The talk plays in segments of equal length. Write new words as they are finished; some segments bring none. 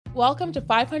Welcome to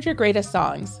 500 Greatest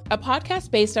Songs, a podcast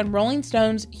based on Rolling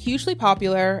Stone's hugely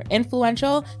popular,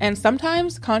 influential, and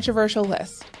sometimes controversial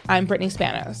list. I'm Brittany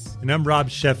Spanos. And I'm Rob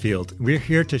Sheffield. We're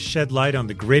here to shed light on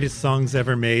the greatest songs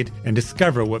ever made and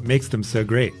discover what makes them so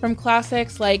great. From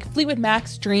classics like Fleetwood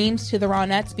Mac's Dreams to the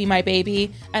Ronettes' Be My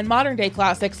Baby, and modern-day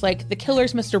classics like The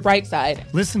Killers' Mr.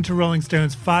 Brightside. Listen to Rolling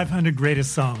Stone's 500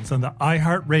 Greatest Songs on the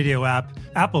iHeartRadio app,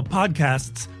 Apple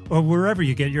Podcasts, or wherever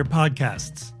you get your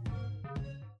podcasts.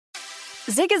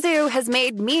 Zigazoo has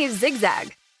made me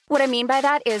zigzag. What I mean by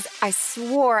that is I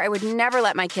swore I would never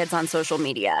let my kids on social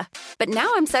media. But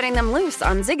now I'm setting them loose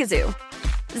on Zigazoo.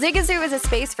 Zigazoo is a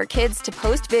space for kids to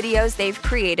post videos they've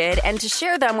created and to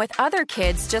share them with other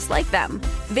kids just like them.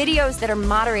 Videos that are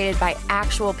moderated by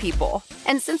actual people.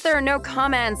 And since there are no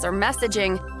comments or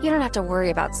messaging, you don't have to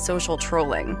worry about social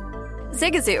trolling.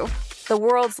 Zigazoo, the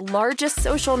world's largest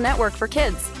social network for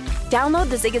kids. Download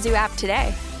the Zigazoo app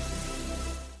today.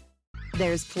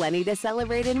 There's plenty to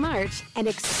celebrate in March and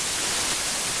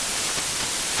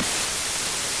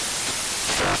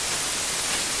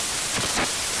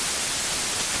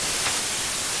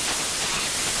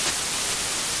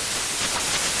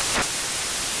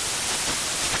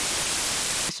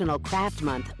National Craft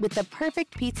Month with the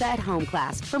perfect pizza at home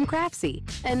class from Craftsy.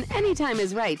 And anytime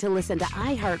is right to listen to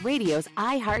iHeartRadio's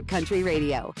iHeartCountry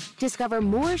Radio. Discover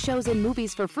more shows and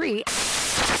movies for free.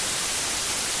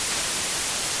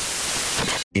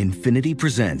 Infiniti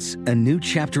presents a new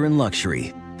chapter in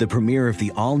luxury, the premiere of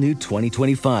the all-new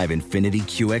 2025 Infiniti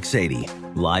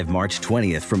QX80, live March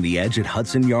 20th from the Edge at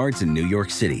Hudson Yards in New York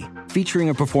City, featuring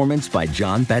a performance by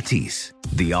Jon Batiste.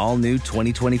 The all-new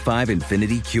 2025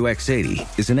 Infiniti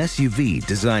QX80 is an SUV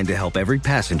designed to help every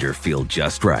passenger feel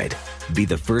just right. Be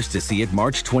the first to see it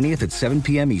March 20th at 7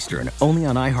 p.m. Eastern, only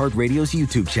on iHeartRadio's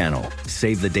YouTube channel.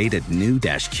 Save the date at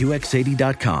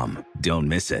new-QX80.com. Don't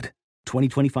miss it.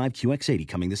 2025 QX80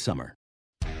 coming this summer.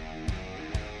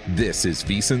 This is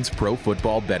VSiN's Pro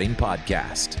Football Betting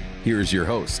Podcast. Here's your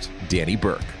host, Danny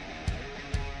Burke.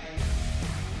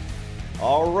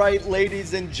 All right,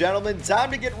 ladies and gentlemen, time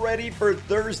to get ready for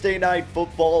Thursday Night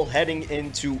Football heading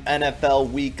into NFL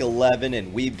Week 11,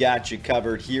 and we've got you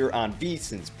covered here on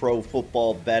VSiN's Pro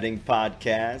Football Betting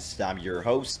Podcast. I'm your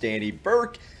host, Danny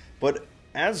Burke, but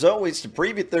as always, to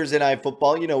preview Thursday Night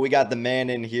Football, you know, we got the man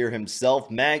in here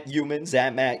himself, Matt Youmans,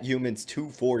 at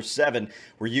MattYoumans247,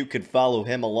 where you could follow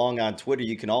him along on Twitter.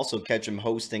 You can also catch him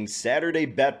hosting Saturday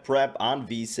Bet Prep on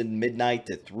VSiN, midnight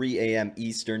to 3 a.m.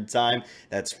 Eastern Time.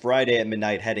 That's Friday at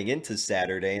midnight heading into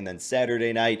Saturday, and then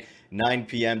Saturday night, 9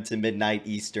 p.m. to midnight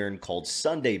Eastern, called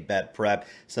Sunday Bet Prep.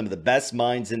 Some of the best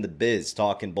minds in the biz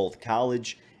talking both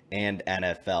college and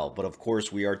NFL. But of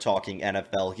course, we are talking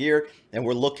NFL here, and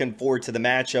we're looking forward to the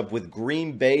matchup with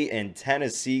Green Bay and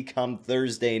Tennessee come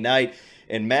Thursday night.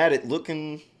 And Matt, it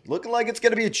looking like it's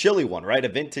going to be a chilly one, right? A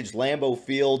vintage Lambeau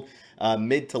Field,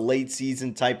 mid to late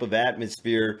season type of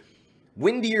atmosphere.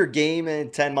 Windier game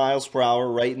at 10 miles per hour,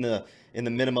 right in the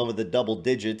minimum of the double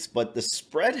digits. But the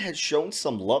spread has shown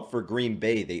some love for Green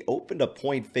Bay. They opened a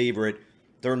point favorite.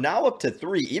 They're now up to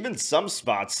 3. Even some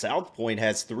spots, South Point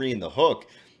has 3 in the hook.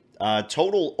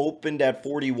 Total opened at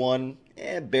 41,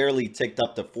 barely ticked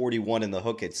up to 41 in the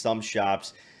hook at some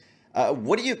shops.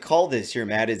 What do you call this here,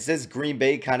 Matt? Is this Green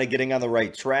Bay kind of getting on the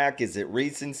right track? Is it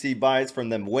recency bias from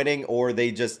them winning, or are they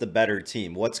just the better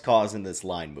team? What's causing this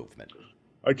line movement?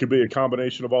 It could be a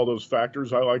combination of all those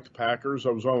factors. I like the Packers. I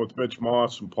was on with Mitch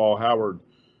Moss and Paul Howard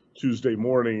Tuesday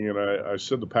morning, and I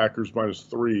said the Packers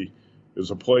 -3 is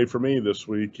a play for me this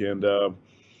week. And,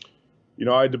 you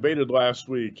know, I debated last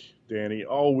week, Danny,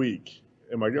 all week,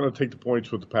 am I going to take the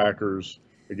points with the Packers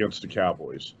against the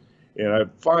Cowboys? And I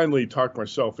finally talked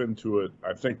myself into it,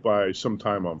 I think, by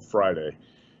sometime on Friday.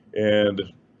 And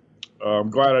I'm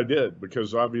glad I did,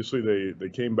 because obviously they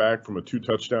came back from a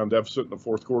 2-touchdown deficit in the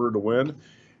fourth quarter to win.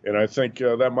 And I think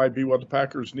that might be what the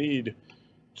Packers need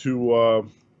to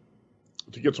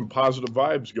get some positive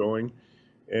vibes going.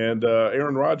 And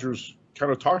Aaron Rodgers kind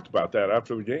of talked about that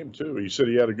after the game, too. He said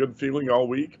he had a good feeling all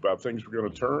week about things were going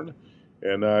to turn.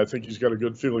 And I think he's got a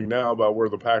good feeling now about where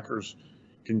the Packers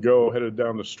can go headed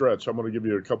down the stretch. I'm going to give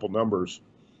you a couple numbers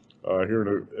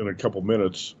here in a couple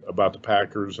minutes about the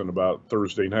Packers and about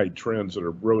Thursday night trends that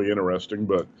are really interesting.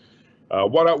 But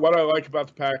what I like about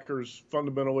the Packers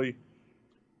fundamentally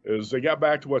is they got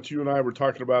back to what you and I were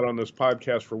talking about on this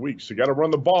podcast for weeks. You got to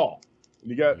run the ball. And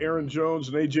you got Aaron Jones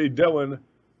and A.J. Dillon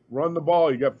run the ball.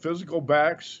 You got physical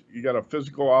backs. You got a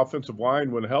physical offensive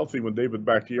line when healthy, when David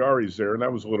Bakhtiari's there, and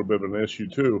that was a little bit of an issue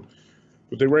too.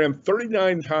 But they ran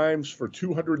 39 times for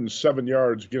 207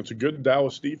 yards against a good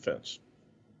Dallas defense.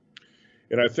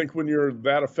 And I think when you're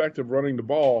that effective running the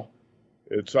ball,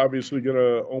 it's obviously going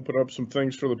to open up some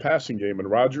things for the passing game. And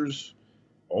Rodgers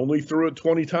only threw it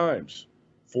 20 times,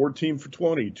 14 for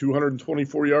 20,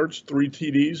 224 yards, 3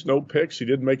 TDs, no picks. He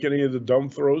didn't make any of the dumb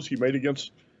throws he made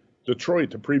against Detroit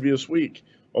the previous week.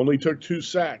 Only took 2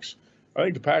 sacks. I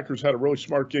think the Packers had a really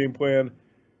smart game plan.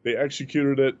 They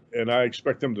executed it, and I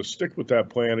expect them to stick with that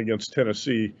plan against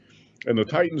Tennessee. And the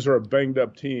Titans are a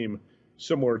banged-up team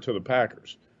similar to the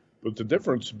Packers. But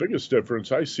the biggest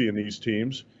difference I see in these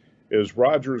teams is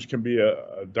Rodgers can be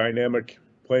a dynamic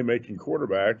playmaking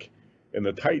quarterback, and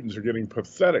the Titans are getting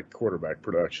pathetic quarterback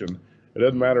production. It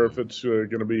doesn't matter if it's going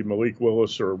to be Malik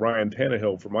Willis or Ryan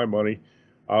Tannehill for my money.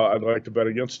 I'd like to bet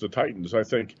against the Titans. I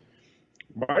think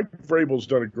Mike Vrabel's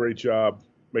done a great job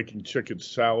making chicken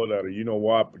salad out of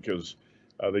you-know-what because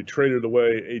they traded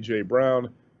away A.J. Brown.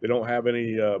 They don't have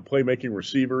any playmaking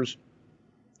receivers.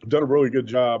 Done a really good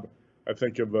job, I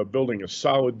think, of building a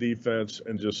solid defense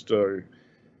and just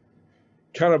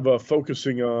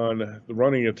focusing on the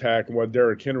running attack and what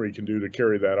Derrick Henry can do to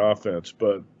carry that offense.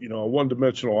 But, a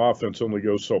one-dimensional offense only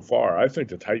goes so far. I think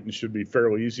the Titans should be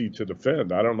fairly easy to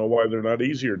defend. I don't know why they're not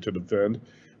easier to defend,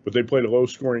 but they played a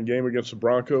low-scoring game against the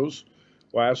Broncos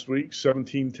last week,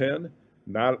 17-10.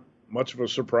 Not much of a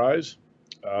surprise,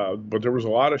 but there was a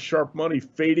lot of sharp money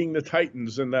fading the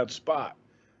Titans in that spot.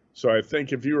 So I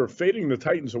think if you were fading the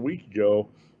Titans a week ago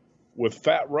with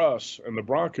Fat Russ and the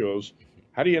Broncos,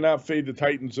 how do you not fade the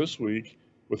Titans this week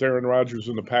with Aaron Rodgers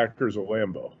and the Packers at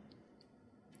Lambeau?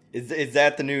 Is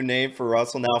that the new name for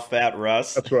Russell now, Fat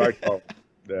Russ? That's what I call him.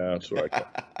 Yeah, that's what I call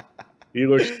him. He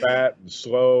looks fat and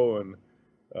slow, and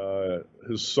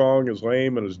his song is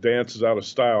lame, and his dance is out of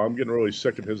style. I'm getting really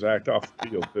sick of his act off the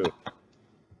field,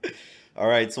 too. All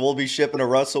right, so we'll be shipping a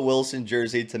Russell Wilson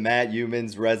jersey to Matt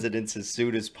Youmans' residence as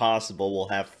soon as possible. We'll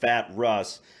have Fat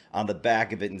Russ on the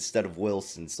back of it instead of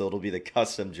Wilson, so it'll be the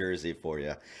custom jersey for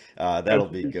you. That'll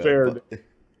be good. Fair,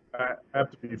 I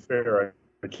have to be fair.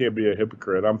 I can't be a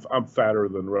hypocrite. I'm fatter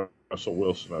than Russell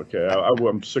Wilson. Okay,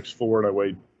 I'm 6'4" and I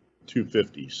weigh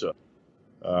 250, so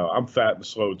I'm fat and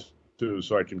slow too,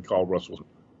 so I can call Russell.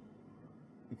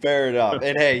 Fair enough.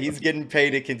 And hey, he's getting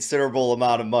paid a considerable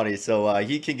amount of money, so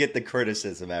he can get the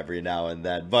criticism every now and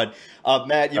then. But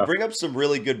Matt, you bring up some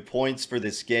really good points for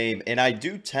this game, and I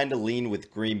do tend to lean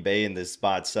with Green Bay in this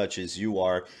spot, such as you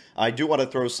are. I do want to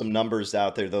throw some numbers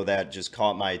out there, though, that just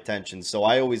caught my attention. So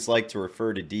I always like to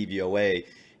refer to DVOA,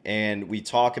 and we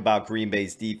talk about Green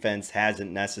Bay's defense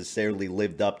hasn't necessarily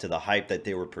lived up to the hype that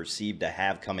they were perceived to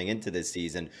have coming into this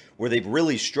season. Where they've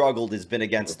really struggled has been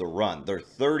against the run. They're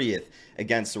 30th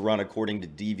against the run according to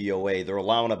DVOA. They're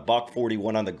allowing a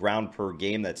 $141 on the ground per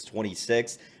game. That's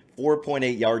 26.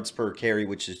 4.8 yards per carry,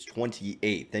 which is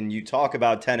 28th. And you talk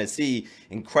about Tennessee,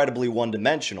 incredibly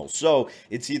one-dimensional. So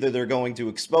it's either they're going to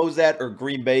expose that or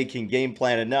Green Bay can game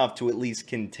plan enough to at least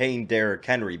contain Derrick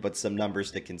Henry, but some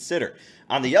numbers to consider.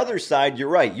 On the other side, you're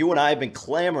right. You and I have been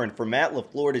clamoring for Matt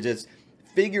LaFleur to just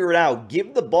figure it out.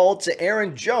 Give the ball to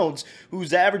Aaron Jones,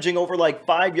 who's averaging over like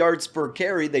 5 yards per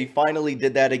carry. They finally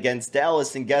did that against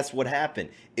Dallas, and guess what happened?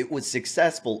 It was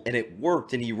successful, and it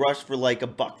worked, and he rushed for like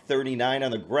 $139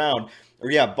 on the ground. Or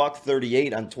yeah,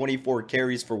 $138 on 24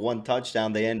 carries for 1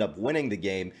 touchdown. They end up winning the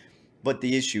game. But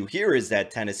the issue here is that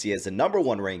Tennessee has the number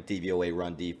 1 ranked DVOA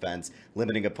run defense,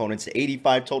 limiting opponents to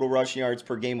 85 total rushing yards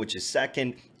per game, which is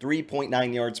second,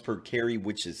 3.9 yards per carry,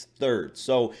 which is third.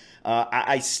 So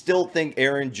I still think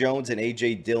Aaron Jones and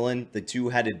A.J. Dillon, the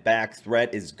two-headed back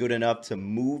threat, is good enough to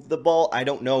move the ball. I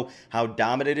don't know how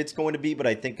dominant it's going to be, but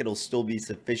I think it'll still be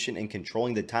sufficient in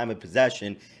controlling the time of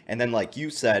possession. And then, like you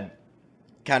said,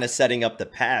 kind of setting up the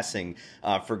passing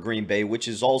for Green Bay, which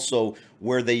is also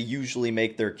where they usually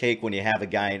make their cake when you have a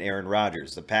guy in Aaron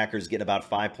Rodgers. The Packers get about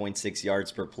 5.6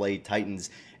 yards per play,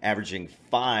 Titans averaging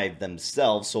 5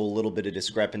 themselves, so a little bit of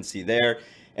discrepancy there.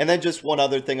 And then just one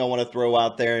other thing I want to throw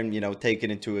out there, and, take it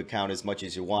into account as much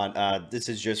as you want. This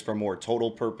is just for more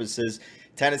total purposes.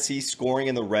 Tennessee scoring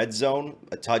in the red zone,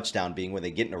 a touchdown being when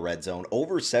they get in a red zone,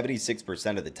 over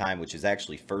 76% of the time, which is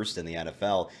actually first in the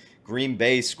NFL. Green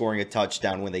Bay scoring a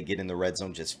touchdown when they get in the red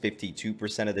zone just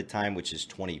 52% of the time, which is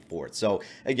 24th. So,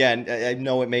 again, I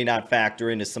know it may not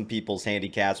factor into some people's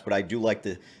handicaps, but I do like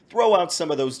to throw out some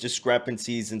of those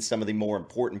discrepancies and some of the more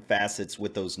important facets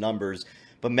with those numbers.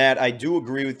 But, Matt, I do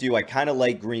agree with you. I kind of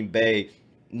like Green Bay.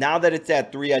 Now that it's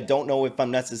at 3, I don't know if I'm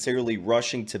necessarily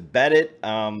rushing to bet it.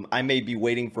 I may be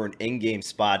waiting for an in-game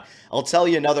spot. I'll tell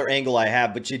you another angle I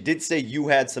have, but you did say you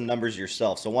had some numbers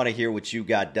yourself, so I want to hear what you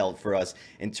got dealt for us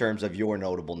in terms of your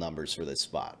notable numbers for this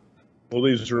spot. Well,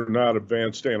 these are not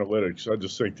advanced analytics. I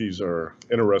just think these are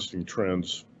interesting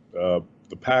trends. The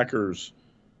Packers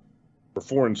are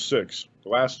 4-6 The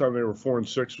last time they were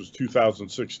 4-6 was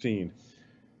 2016.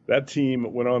 That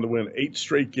team went on to win 8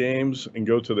 straight games and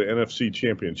go to the NFC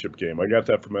Championship game. I got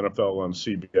that from NFL on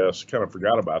CBS. Kind of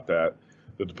forgot about that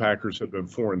the Packers had been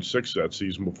 4-6 that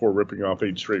season before ripping off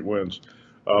 8 straight wins.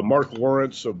 Mark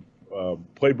Lawrence of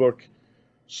Playbook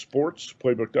Sports,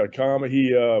 Playbook.com.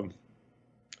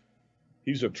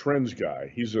 He's a trends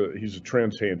guy. He's a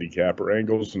trends handicapper,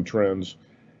 angles and trends.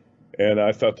 And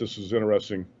I thought this was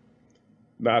interesting.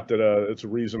 Not that it's a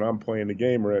reason I'm playing the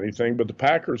game or anything, but the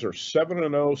Packers are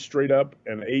 7-0 straight up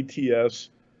and ATS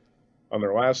on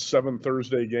their last 7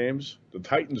 Thursday games. The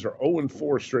Titans are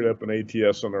 0-4 straight up and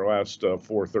ATS on their last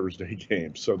 4 Thursday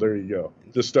games. So there you go.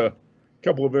 Just a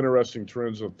couple of interesting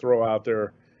trends to throw out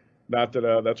there. Not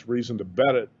that that's reason to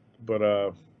bet it, but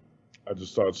I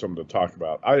just thought something to talk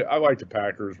about. I like the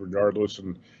Packers regardless,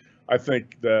 and I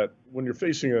think that when you're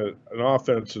facing an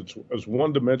offense that's as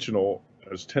one-dimensional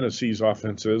as Tennessee's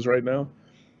offense is right now,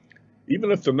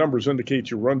 even if the numbers indicate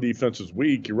your run defense is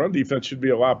weak, your run defense should be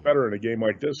a lot better in a game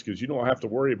like this because you don't have to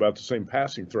worry about the same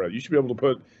passing threat. You should be able to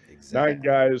put nine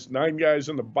guys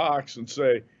in the box and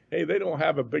say, hey, they don't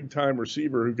have a big-time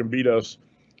receiver who can beat us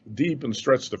deep and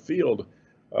stretch the field.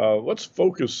 Let's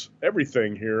focus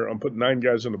everything here on putting 9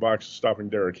 guys in the box and stopping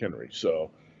Derrick Henry.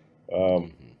 So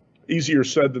easier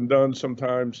said than done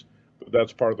sometimes, but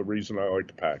that's part of the reason I like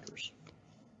the Packers.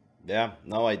 Yeah,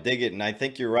 no, I dig it. And I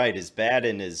think you're right. As bad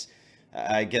and as,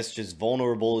 I guess, just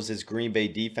vulnerable as this Green Bay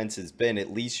defense has been,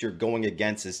 at least you're going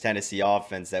against this Tennessee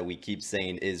offense that we keep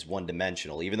saying is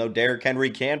one-dimensional. Even though Derrick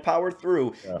Henry can power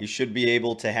through, you should be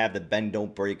able to have the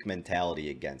bend-don't-break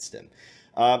mentality against him.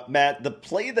 Matt, the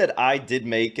play that I did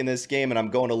make in this game, and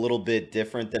I'm going a little bit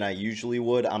different than I usually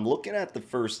would, I'm looking at the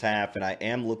first half, and I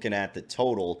am looking at the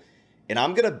total, and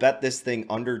I'm going to bet this thing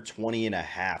under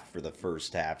 20.5 for the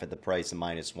first half at the price of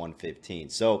 -115.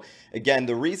 So, again,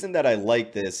 the reason that I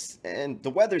like this, and the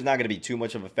weather's not going to be too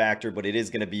much of a factor, but it is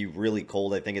going to be really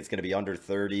cold. I think it's going to be under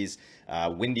 30s,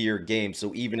 windier game.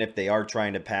 So even if they are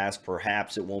trying to pass,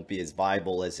 perhaps it won't be as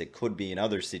viable as it could be in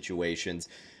other situations.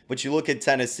 But you look at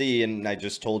Tennessee, and I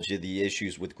just told you the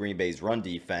issues with Green Bay's run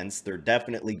defense. They're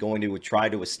definitely going to try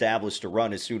to establish the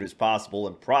run as soon as possible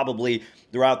and probably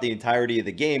throughout the entirety of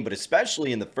the game, but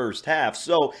especially in the first half.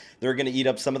 So they're going to eat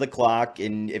up some of the clock,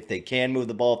 and if they can move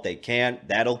the ball, if they can't,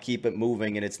 that'll keep it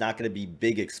moving, and it's not going to be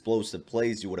big explosive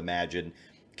plays, you would imagine.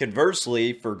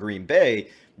 Conversely, for Green Bay,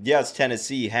 yes,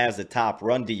 Tennessee has a top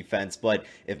run defense, but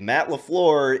if Matt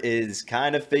LaFleur is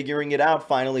kind of figuring it out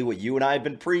finally, what you and I have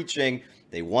been preaching,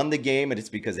 they won the game, and it's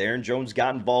because Aaron Jones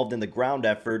got involved in the ground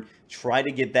effort. Try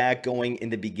to get that going in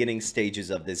the beginning stages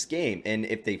of this game. And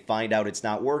if they find out it's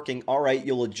not working, all right,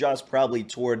 you'll adjust probably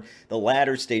toward the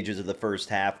latter stages of the first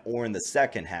half or in the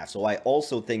second half. So I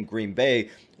also think Green Bay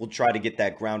will try to get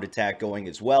that ground attack going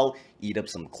as well, eat up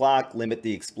some clock, limit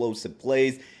the explosive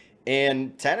plays.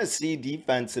 And Tennessee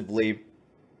defensively,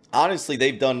 honestly,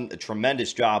 they've done a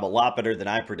tremendous job, a lot better than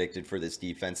I predicted for this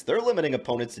defense. They're limiting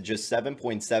opponents to just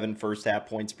 7.7 first half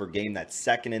points per game. That's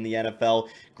second in the NFL.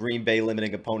 Green Bay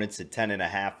limiting opponents to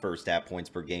 10.5 first half points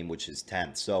per game, which is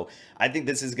 10th. So I think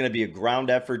this is going to be a ground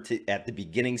effort at the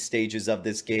beginning stages of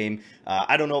this game.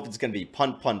 I don't know if it's going to be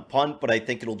punt, but I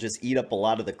think it'll just eat up a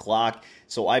lot of the clock.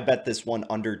 So I bet this one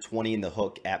under 20 in the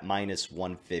hook at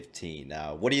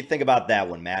 -115. What do you think about that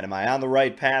one, Matt? Am I on the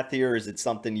right path here, or is it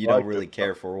something you don't really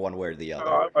care for one way or the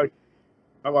other?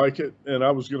 I like it, and I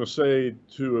was going to say,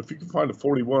 too, if you can find a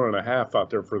 41.5 out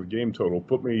there for the game total,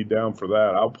 put me down for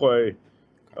that. I'll play.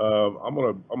 I'm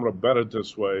gonna bet it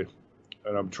this way,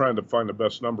 and I'm trying to find the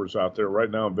best numbers out there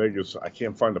right now in Vegas. I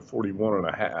can't find a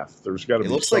 41.5. There's got to be somewhere. It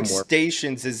looks like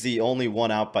Stations is the only one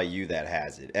out by you that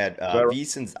has it. At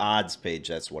VSiN's odds page,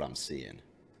 that's what I'm seeing.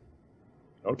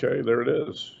 Okay, there it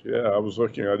is. Yeah, I was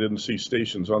looking. I didn't see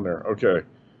Stations on there. Okay,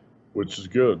 which is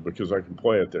good because I can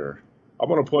play it there. I'm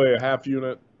going to play a half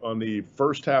unit on the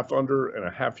first half under and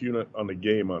a half unit on the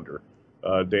game under,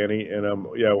 Danny. And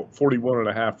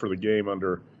 41.5 for the game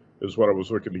under is what I was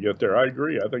looking to get there. I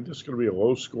agree. I think this is going to be a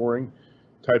low-scoring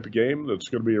type of game. That's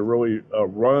going to be a really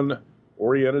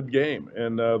run-oriented game.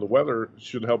 And the weather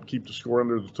should help keep the score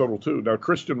under the total, too. Now,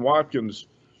 Christian Watkins,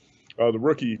 the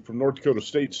rookie from North Dakota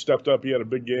State, stepped up. He had a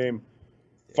big game.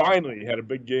 Finally had a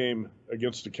big game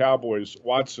against the Cowboys.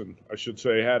 Watson, I should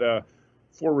say, had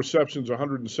 4 receptions,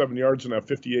 107 yards, and a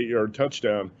 58-yard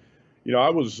touchdown. You know, I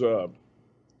was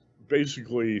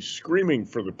basically screaming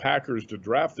for the Packers to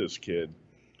draft this kid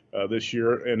this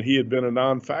year, and he had been a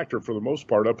non-factor for the most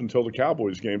part up until the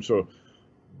Cowboys game. So,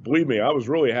 believe me, I was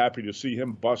really happy to see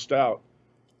him bust out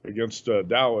against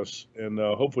Dallas, and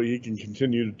hopefully he can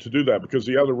continue to do that because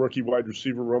the other rookie wide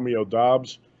receiver, Romeo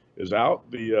Doubs, is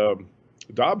out. The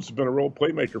Dobbs has been a real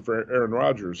playmaker for Aaron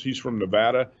Rodgers. He's from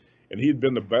Nevada, and he had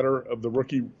been the better of the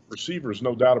rookie receivers,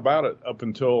 no doubt about it, up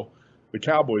until the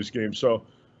Cowboys game. So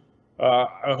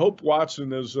I hope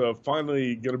Watson is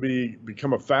finally going to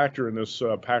become a factor in this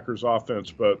Packers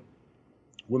offense. But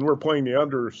when we're playing the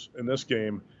unders in this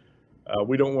game,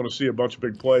 we don't want to see a bunch of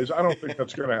big plays. I don't think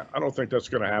that's going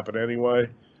to happen anyway.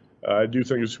 I do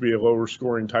think it's going to be a lower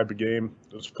scoring type of game.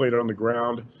 It's played on the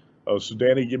ground. So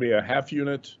Danny, give me a half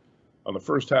unit on the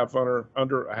first half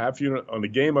under a half unit on the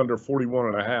game under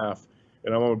 41.5,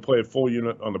 and I'm going to play a full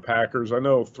unit on the Packers. I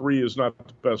know 3 is not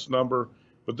the best number,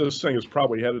 but this thing is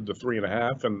probably headed to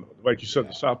 3.5. And like you said,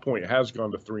 the South Point has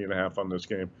gone to 3.5 on this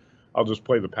game. I'll just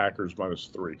play the Packers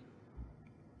 -3.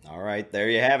 All right, there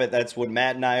you have it. That's what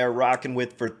Matt and I are rocking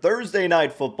with for Thursday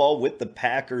Night Football with the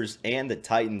Packers and the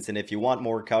Titans. And if you want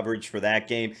more coverage for that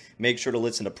game, make sure to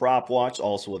listen to Prop Watch,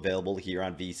 also available here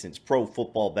on VSiN's Pro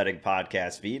Football Betting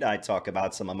Podcast feed. I talk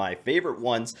about some of my favorite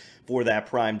ones for that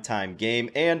primetime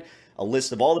game and a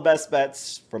list of all the best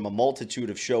bets from a multitude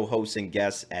of show hosts and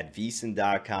guests at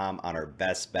VSiN.com on our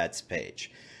Best Bets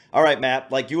page. All right,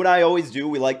 Matt, like you and I always do,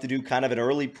 we like to do kind of an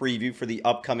early preview for the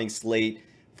upcoming slate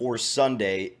for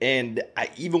Sunday. And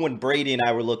even when Brady and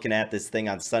I were looking at this thing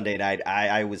on Sunday night,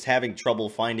 I was having trouble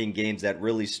finding games that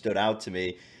really stood out to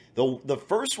me. The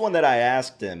first one that I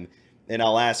asked him, and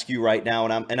I'll ask you right now,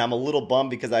 and I'm a little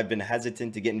bummed because I've been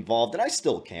hesitant to get involved, and I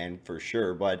still can for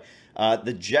sure, but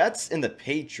the Jets and the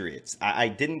Patriots. I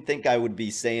didn't think I would be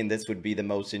saying this would be the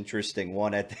most interesting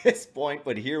one at this point,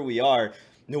 but here we are.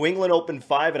 New England opened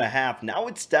 5.5. Now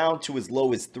it's down to as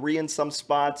low as 3 in some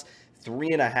spots.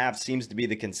 3.5 seems to be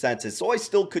the consensus. So I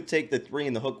still could take the 3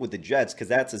 in the hook with the Jets because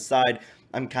that's a side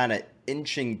I'm kind of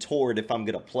inching toward if I'm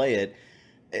going to play it.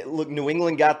 Look, New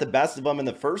England got the best of them in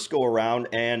the first go around,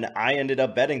 and I ended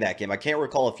up betting that game. I can't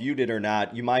recall if you did or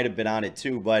not. You might have been on it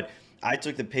too, but I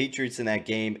took the Patriots in that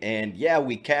game, and yeah,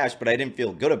 we cashed, but I didn't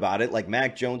feel good about it. Like,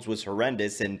 Mac Jones was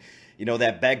horrendous, and you know,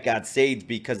 that bet got saved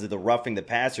because of the roughing the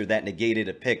passer that negated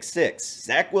a pick 6.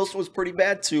 Zach Wilson was pretty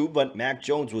bad too, but Mac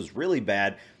Jones was really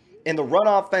bad. And the run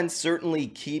offense certainly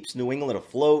keeps New England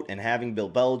afloat, and having Bill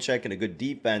Belichick and a good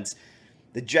defense,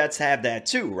 the Jets have that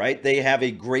too, right? They have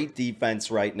a great defense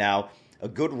right now, a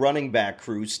good running back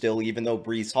crew still, even though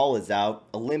Breece Hall is out,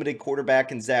 a limited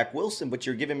quarterback in Zach Wilson, but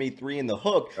you're giving me 3 in the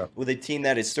hook with a team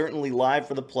that is certainly live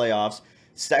for the playoffs,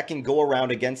 second go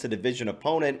around against a division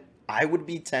opponent. I would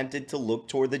be tempted to look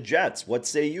toward the Jets. What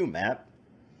say you, Matt?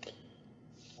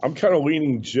 I'm kind of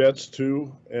leaning Jets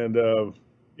too, and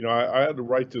you know, I had to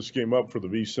write this game up for the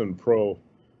VSiN Pro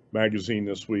magazine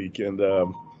this week, and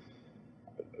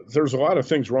there's a lot of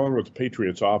things wrong with the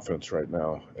Patriots offense right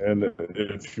now. And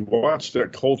if you watched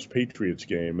that Colts-Patriots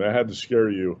game, that had to scare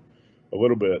you a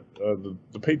little bit.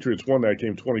 The Patriots won that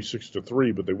game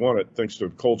 26-3, but they won it thanks to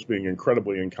the Colts being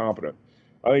incredibly incompetent.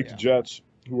 I think the Jets,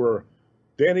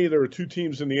 Danny, there are 2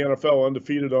 teams in the NFL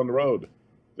undefeated on the road,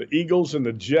 the Eagles and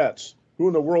the Jets. Who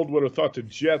in the world would have thought the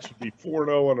Jets would be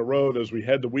 4-0 on the road as we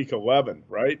head to Week 11,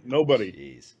 right?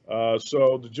 Nobody.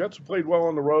 So the Jets have played well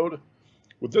on the road.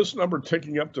 With this number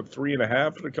ticking up to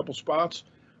 3.5 in a couple spots,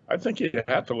 I think you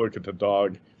have to look at the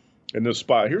dog in this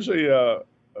spot. Here's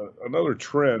another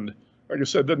trend. Like I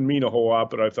said, doesn't mean a whole lot,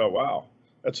 but I thought, wow,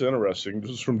 that's interesting.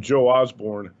 This is from Joe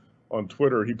Osborne on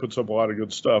Twitter. He puts up a lot of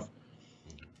good stuff.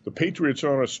 The Patriots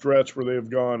are on a stretch where they've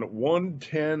gone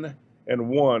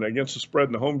 1-10-1 against the spread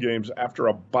in the home games after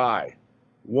a bye.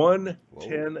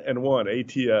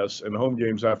 1-10-1 ATS in home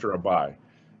games after a bye.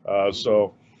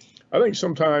 So I think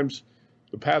sometimes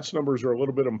the Pats numbers are a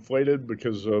little bit inflated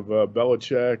because of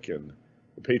Belichick and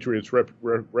the Patriots'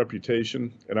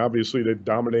 reputation. And obviously they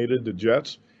dominated the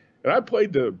Jets. And I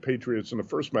played the Patriots in the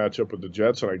first matchup with the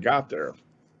Jets, and I got there.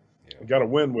 I got a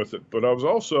win with it. But I was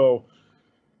also,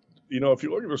 you know, if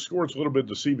you look at the score, it's a little bit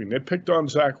deceiving. They picked on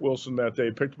Zach Wilson that day,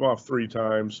 picked him off 3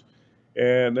 times.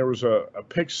 And there was a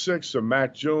pick 6 that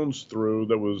Mac Jones threw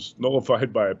that was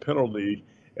nullified by a penalty.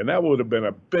 And that would have been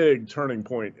a big turning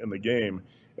point in the game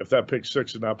if that pick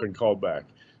 6 had not been called back.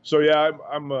 So, yeah,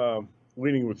 I'm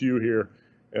leaning with you here,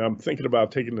 and I'm thinking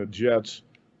about taking the Jets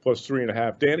plus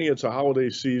 3.5. Danny, it's a holiday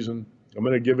season. I'm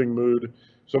in a giving mood.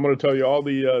 So I'm going to tell you all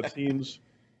the teams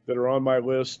that are on my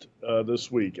list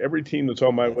this week. Every team that's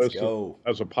on my list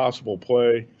as a possible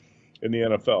play in the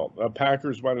NFL.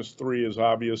 Packers -3 is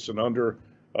obvious, and under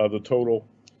the total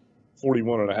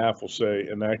 41.5, we'll say,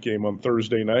 in that game on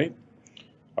Thursday night.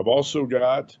 I've also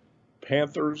got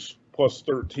Panthers plus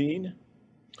 13.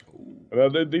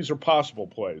 These are possible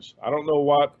plays. I don't know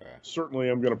what certainly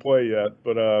I'm going to play yet,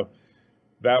 but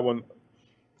that one,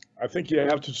 I think you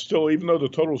have to still, even though the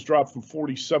totals dropped from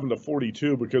 47 to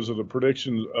 42 because of the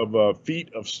prediction of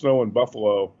feet of snow in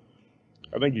Buffalo,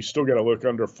 I think you still got to look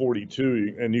under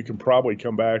 42, and you can probably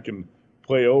come back and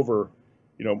play over,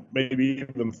 maybe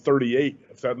even 38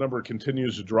 if that number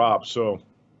continues to drop. So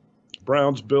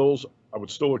Browns, Bills, I would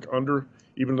still look under,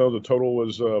 even though the total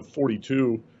was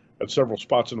 42 at several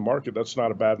spots in the market. That's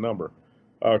not a bad number.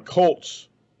 Colts,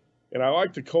 and I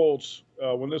like the Colts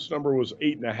when this number was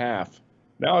 8.5.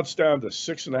 Now it's down to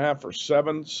 6.5 or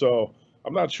 7. So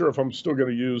I'm not sure if I'm still going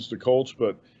to use the Colts,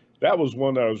 but that was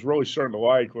one that I was really starting to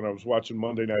like when I was watching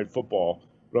Monday Night Football.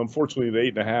 But unfortunately,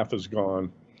 the 8.5 is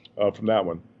gone from that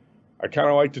one. I kind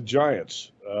of like the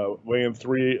Giants weighing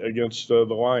 3 against the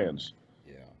Lions.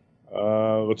 Yeah.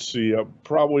 Let's see. I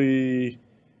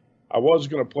was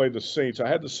going to play the Saints. I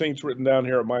had the Saints written down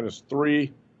here at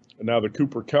 -3, and now the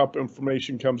Cooper Kupp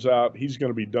information comes out. He's going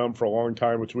to be done for a long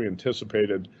time, which we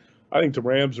anticipated. I think the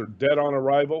Rams are dead on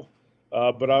arrival,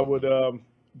 but I would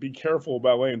be careful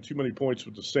about laying too many points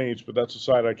with the Saints, but that's a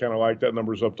side I kind of like. That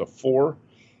number's up to 4.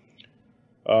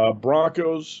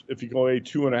 Broncos, if you go lay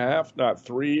 2.5, not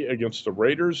 3, against the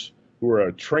Raiders, who are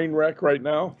a train wreck right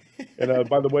now. And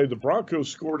by the way, the Broncos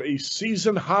scored a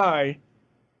season-high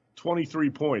 23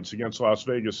 points against Las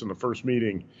Vegas in the first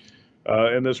meeting.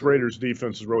 And this Raiders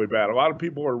defense is really bad. A lot of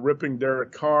people are ripping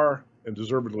Derek Carr, and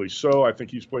deservedly so. I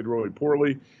think he's played really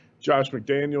poorly. Josh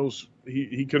McDaniels,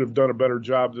 he could have done a better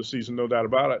job this season, no doubt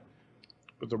about it.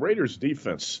 But the Raiders'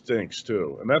 defense stinks,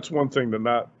 too. And that's one thing that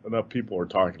not enough people are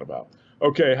talking about.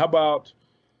 Okay, how about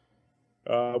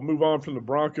move on from the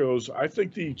Broncos? I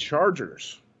think the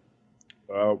Chargers,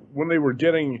 when they were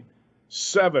getting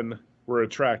 7, were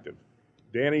attractive.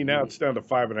 Danny, now it's down to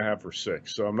 5.5 or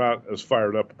 6, so I'm not as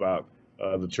fired up about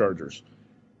the Chargers.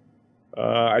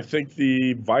 I think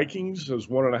the Vikings as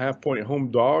 1.5-point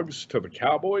home dogs to the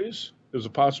Cowboys is a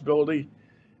possibility.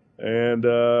 And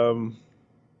I'm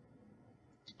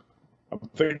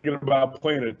thinking about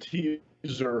playing a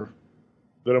teaser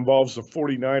that involves the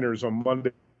 49ers on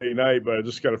Monday night, but I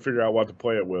just got to figure out what to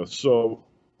play it with. So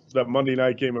that Monday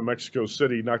night game in Mexico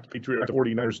City knocked the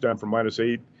 49ers down from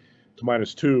 -8 to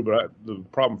 -2, but the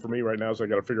problem for me right now is I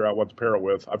got to figure out what to pair it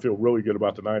with. I feel really good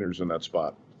about the Niners in that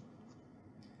spot.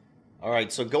 All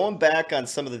right, so going back on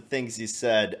some of the things you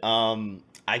said,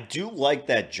 I do like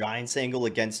that Giants angle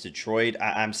against Detroit.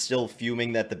 I'm still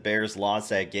fuming that the Bears lost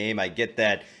that game. I get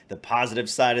that the positive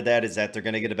side of that is that they're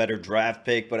going to get a better draft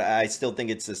pick, but I still think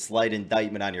it's a slight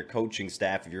indictment on your coaching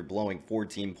staff if you're blowing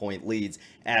 14-point leads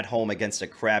at home against a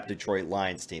crap Detroit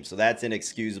Lions team. So that's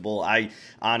inexcusable. I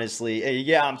honestly,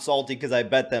 yeah, I'm salty because I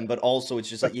bet them, but also it's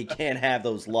just like you can't have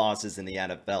those losses in the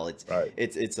NFL.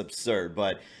 It's absurd,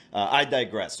 but I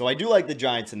digress. So I do like the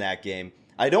Giants in that game.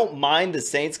 I don't mind the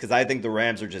Saints because I think the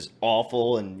Rams are just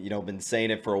awful and, been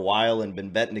saying it for a while and been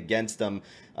betting against them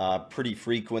pretty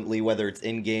frequently, whether it's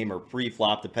in-game or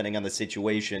pre-flop, depending on the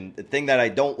situation. The thing that I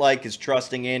don't like is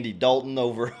trusting Andy Dalton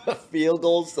over a field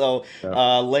goal. So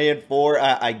laying 4,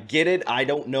 I get it. I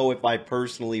don't know if I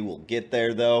personally will get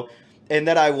there, though. And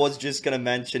then I was just going to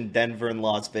mention Denver and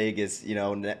Las Vegas,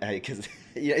 because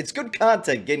it's good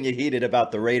content getting you heated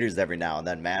about the Raiders every now and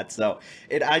then, Matt. So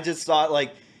I just thought,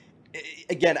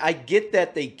 again, I get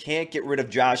that they can't get rid of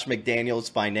Josh McDaniels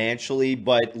financially,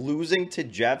 but losing to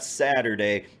Jeff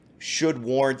Saturday should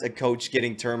warrant a coach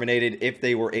getting terminated if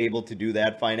they were able to do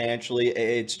that financially.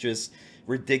 It's just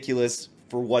ridiculous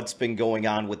for what's been going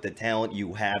on with the talent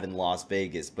you have in Las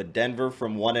Vegas. But Denver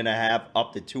from 1.5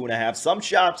 up to 2.5. Some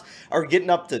shops are getting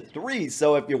up to 3.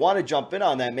 So if you want to jump in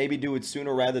on that, maybe do it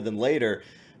sooner rather than later.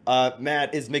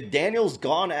 Matt, is McDaniels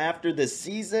gone after the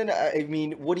season? I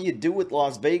mean, what do you do with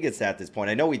Las Vegas at this point?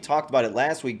 I know we talked about it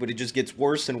last week, but it just gets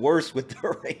worse and worse with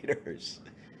the Raiders.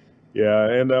 Yeah,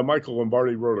 and Michael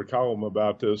Lombardi wrote a column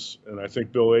about this, and I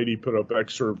think Bill Adie put up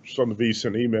excerpts on the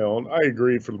VSiN email, and I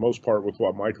agree for the most part with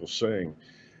what Michael's saying.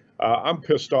 I'm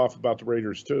pissed off about the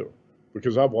Raiders too,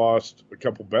 because I've lost a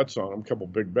couple bets on them, a couple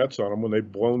big bets on them when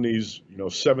they've blown these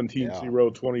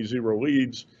 17-0, 20-0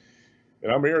 leads.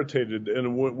 And I'm irritated.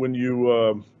 And when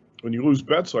you lose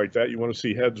bets like that, you want to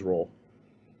see heads roll,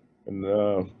 and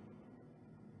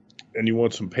you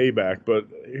want some payback. But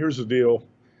here's the deal: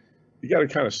 you got to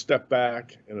kind of step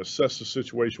back and assess the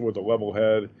situation with a level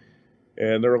head.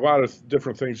 And there are a lot of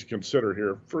different things to consider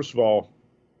here. First of all,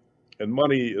 and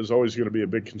money is always going to be a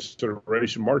big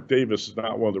consideration. Mark Davis is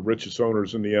not one of the richest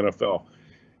owners in the NFL,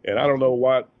 and I don't know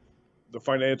what the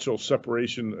financial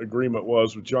separation agreement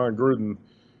was with John Gruden.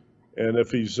 And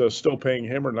if he's still paying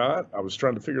him or not, I was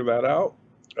trying to figure that out.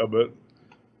 But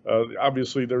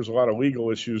obviously there's a lot of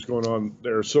legal issues going on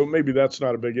there. So maybe that's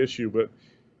not a big issue. But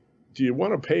do you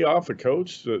want to pay off a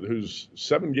coach who's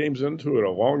 7 games into it, a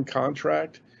long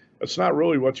contract? That's not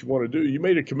really what you want to do. You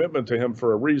made a commitment to him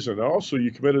for a reason. And also,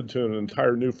 you committed to an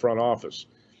entire new front office.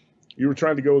 You were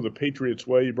trying to go the Patriots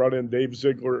way. You brought in Dave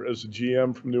Ziegler as a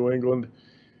GM from New England,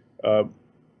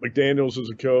 McDaniels as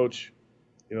a coach.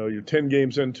 You're 10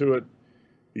 games into it.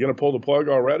 You going to pull the plug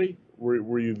already?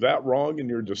 Were you that wrong in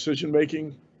your decision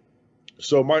making?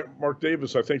 So Mark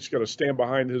Davis, I think, is going to stand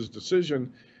behind his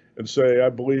decision and say, I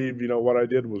believe, what I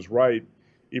did was right,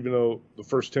 even though the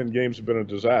first 10 games have been a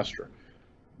disaster.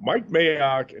 Mike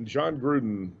Mayock and John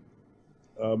Gruden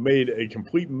made a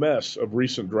complete mess of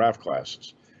recent draft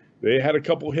classes. They had a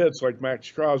couple hits like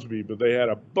Max Crosby, but they had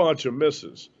a bunch of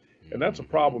misses. And that's a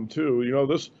problem, too.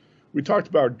 We talked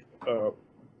about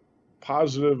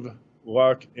positive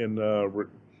luck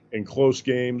in close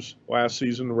games last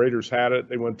season. The Raiders had it.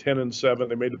 They went 10-7.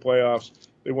 They made the playoffs.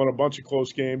 They won a bunch of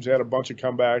close games. They had a bunch of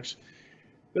comebacks.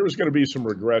 There was going to be some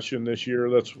regression this year.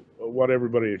 That's what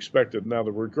everybody expected. Now,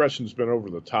 the regression's been over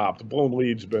the top. The blown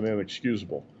lead's been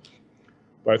inexcusable.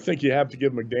 But I think you have to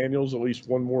give McDaniels at least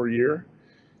one more year.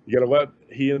 You got to let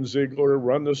he and Ziegler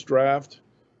run this draft.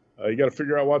 You got to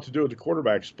figure out what to do at the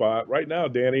quarterback spot. Right now,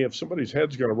 Danny, if somebody's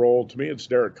head's going to roll, to me, it's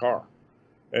Derek Carr.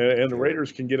 And the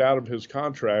Raiders can get out of his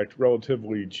contract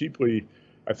relatively cheaply.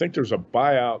 I think there's a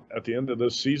buyout at the end of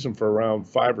this season for around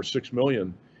 $5 or $6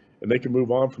 million, and they can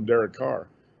move on from Derek Carr.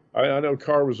 I know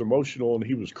Carr was emotional, and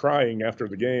he was crying after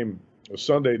the game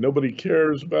Sunday. Nobody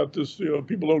cares about this.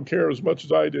 People don't care as much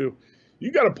as I do.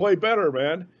 You got to play better,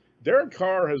 man. Derek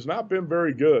Carr has not been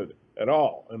very good at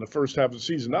all in the first half of the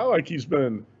season. Not like he's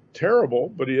been terrible,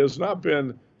 but he has not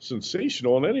been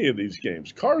sensational in any of these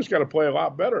games. Carr's got to play a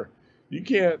lot better. You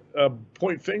can't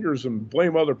point fingers and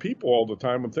blame other people all the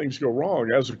time when things go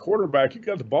wrong. As a quarterback, you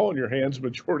got the ball in your hands the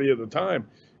majority of the time.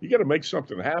 You got to make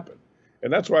something happen.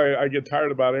 And that's why I get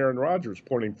tired about Aaron Rodgers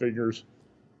pointing fingers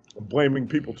and blaming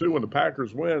people, too. When the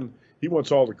Packers win, he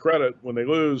wants all the credit. When they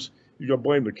lose, you got to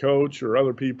blame the coach or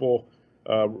other people.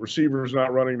 Receivers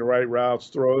not running the right routes,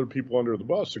 throw other people under the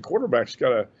bus. The quarterback's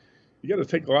you got to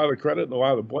take a lot of the credit and a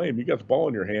lot of the blame. You got the ball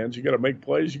in your hands. You got to make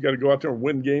plays. You got to go out there and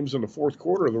win games in the fourth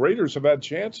quarter. The Raiders have had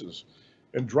chances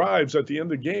and drives at the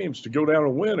end of games to go down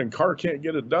and win, and Carr can't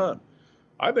get it done.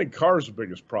 I think Carr's the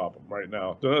biggest problem right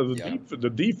now.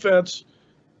 The defense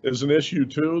is an issue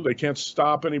too. They can't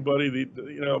stop anybody.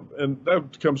 And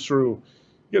that comes through.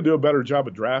 You got to do a better job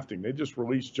of drafting. They just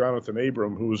released Jonathan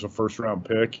Abram, who was a first-round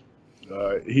pick.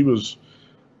 He was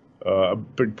a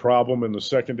big problem in the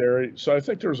secondary. So I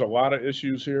think there's a lot of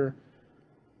issues here.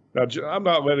 Now, I'm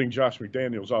not letting Josh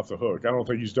McDaniels off the hook. I don't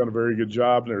think he's done a very good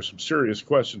job, and there's some serious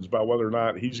questions about whether or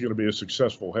not he's going to be a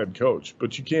successful head coach.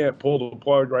 But you can't pull the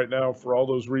plug right now for all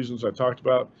those reasons I talked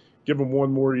about. Give him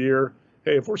one more year.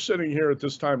 Hey, if we're sitting here at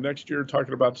this time next year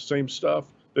talking about the same stuff,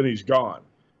 then he's gone.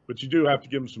 But you do have to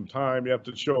give him some time. You have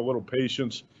to show a little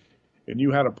patience. And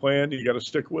you had a plan. You got to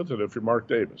stick with it if you're Mark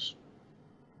Davis.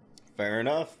 Fair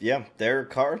enough. Yeah, Derek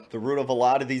Carr, the root of a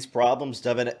lot of these problems,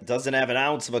 doesn't have an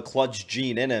ounce of a clutch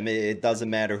gene in him. It doesn't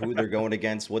matter who they're going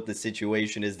against, what the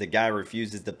situation is. The guy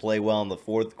refuses to play well in the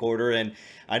fourth quarter. And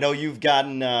I know you've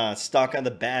gotten stuck on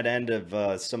the bad end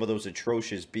of some of those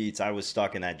atrocious beats. I was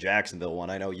stuck in that Jacksonville one.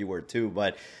 I know you were too.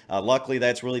 But luckily,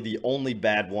 that's really the only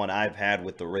bad one I've had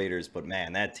with the Raiders. But,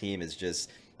 man, that team is just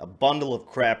a bundle of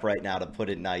crap right now, to put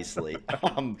it nicely.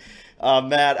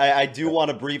 Matt, I do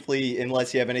want to briefly,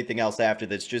 unless you have anything else after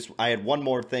this, I had one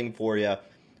more thing for you.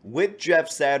 With Jeff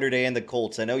Saturday and the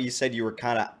Colts, I know you said you were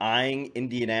kind of eyeing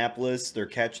Indianapolis. They're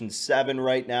catching 7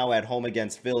 right now at home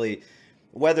against Philly.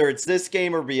 Whether it's this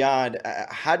game or beyond,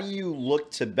 how do you look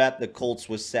to bet the Colts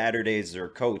with Saturday as their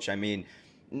coach? I mean,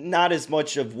 not as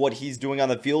much of what he's doing on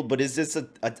the field, but is this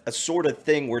a sort of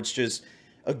thing where it's just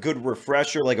a good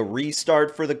refresher, like a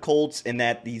restart for the Colts, in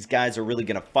that these guys are really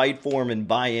going to fight for him and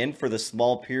buy in for the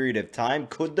small period of time?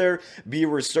 Could there be a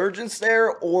resurgence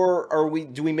there, or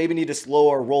do we maybe need to slow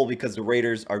our roll because the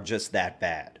Raiders are just that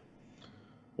bad?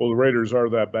 Well, the Raiders are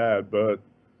that bad, but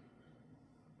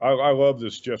I love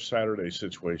this Jeff Saturday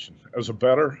situation. As a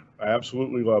bettor, I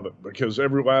absolutely love it, because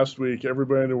last week,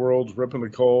 everybody in the world's ripping the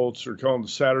Colts or calling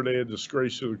Saturday a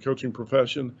disgrace to the coaching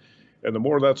profession. And the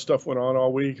more that stuff went on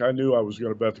all week, I knew I was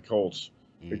going to bet the Colts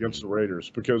against the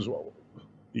Raiders, because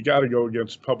you got to go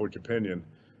against public opinion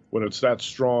when it's that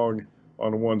strong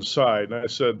on one side. And I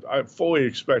said I fully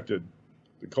expected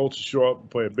the Colts to show up and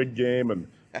play a big game and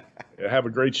have a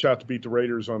great shot to beat the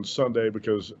Raiders on Sunday,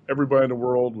 because everybody in the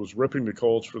world was ripping the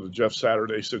Colts for the Jeff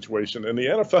Saturday situation. And the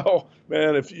NFL,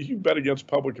 man, if you bet against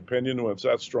public opinion when it's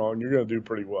that strong, you're going to do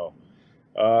pretty well.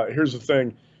 Here's the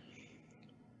thing.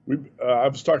 I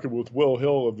was talking with Will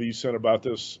Hill of VSiN about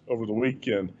this over the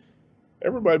weekend.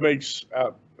 Everybody makes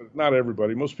out, not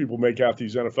everybody, most people make out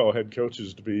these NFL head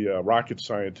coaches to be rocket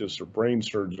scientists or brain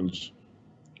surgeons.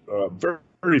 Very,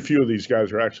 very few of these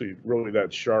guys are actually really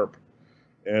that sharp.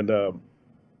 And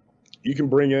you can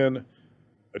bring in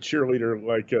a cheerleader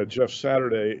like Jeff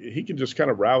Saturday. He can just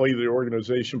kind of rally the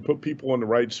organization, put people in the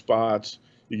right spots.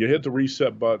 You can hit the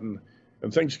reset button,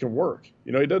 and things can work.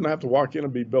 You know, he doesn't have to walk in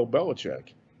and be Bill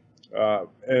Belichick.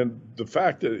 And the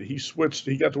fact that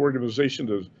he got the organization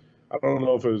to, I don't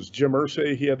know if it was Jim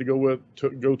Irsay he had to go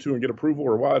to and get approval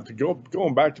or what.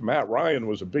 Going back to Matt Ryan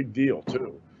was a big deal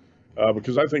too,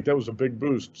 because I think that was a big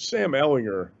boost. Sam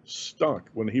Ehlinger stunk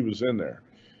when he was in there,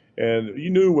 and you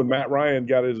knew when Matt Ryan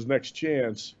got his next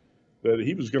chance that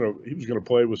he was gonna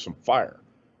play with some fire,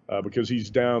 because he's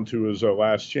down to his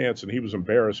last chance, and he was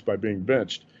embarrassed by being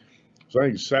benched. So I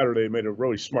think Saturday made a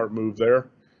really smart move there,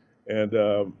 and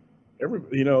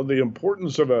the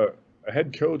importance of a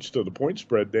head coach to the point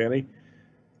spread, Danny.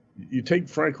 You take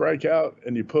Frank Reich out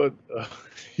and you put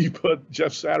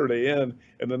Jeff Saturday in,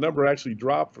 and the number actually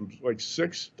dropped from like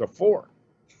 6 to 4.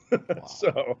 Wow.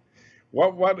 So,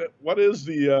 what is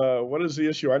the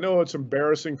issue? I know it's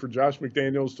embarrassing for Josh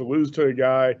McDaniels to lose to a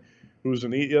guy who was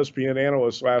an ESPN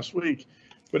analyst last week,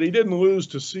 but he didn't lose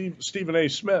to Stephen A.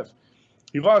 Smith.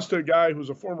 He lost to a guy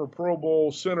who's a former Pro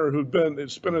Bowl center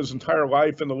who'd spent his entire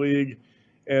life in the league,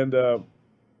 and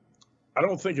I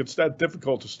don't think it's that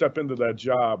difficult to step into that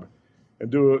job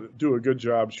and do a good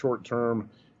job short term.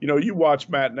 You know, you watch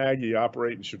Matt Nagy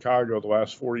operate in Chicago the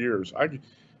last 4 years.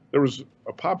 There was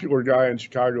a popular guy in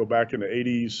Chicago back in the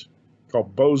 80s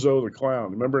called Bozo the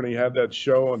Clown. Remember, and he had that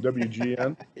show on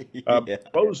WGN? Yeah.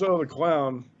 Bozo the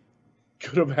Clown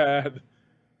could have had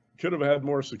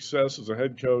more success as a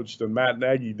head coach than Matt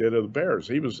Nagy did of the Bears.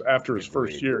 He was, after his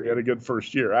first year, he had a good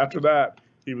first year. After that,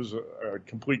 he was a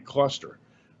complete cluster.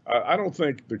 I don't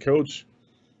think the coach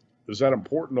is that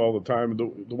important all the time.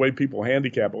 The way people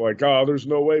handicap it, like, oh, there's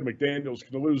no way McDaniels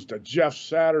can lose to Jeff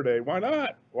Saturday. Why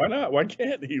not? Why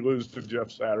can't he lose to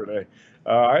Jeff Saturday?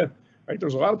 I think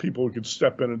there's a lot of people who could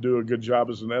step in and do a good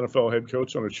job as an NFL head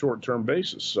coach on a short-term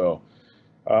basis. So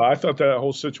I thought that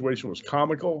whole situation was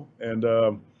comical, and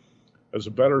as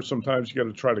a bettor, sometimes you got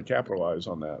to try to capitalize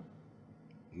on that.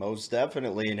 Most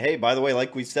definitely. And hey, by the way,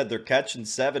 like we said, they're catching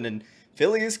 7, and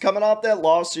Philly is coming off that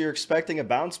loss, so you're expecting a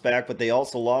bounce back, but they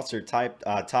also lost their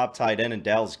top tight end in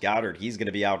Dallas Goedert. He's going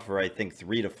to be out for, I think,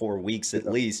 3 to 4 weeks at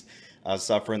least,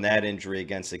 suffering that injury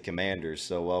against the Commanders.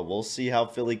 So we'll see how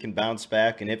Philly can bounce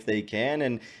back, and if they can,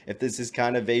 and if this is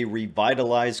kind of a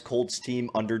revitalized Colts team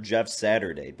under Jeff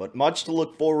Saturday. But much to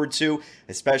look forward to,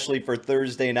 especially for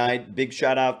Thursday night. Big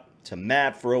shout out to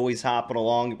Matt for always hopping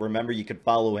along. Remember, you can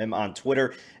follow him on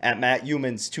Twitter at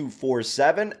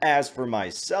MattHumans247. As for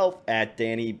myself, at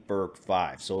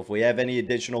DannyBurke5. So if we have any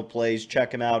additional plays,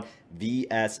 check him out,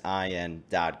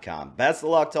 VSIN.com. Best of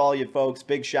luck to all you folks.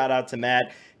 Big shout out to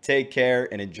Matt. Take care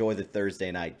and enjoy the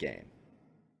Thursday night game.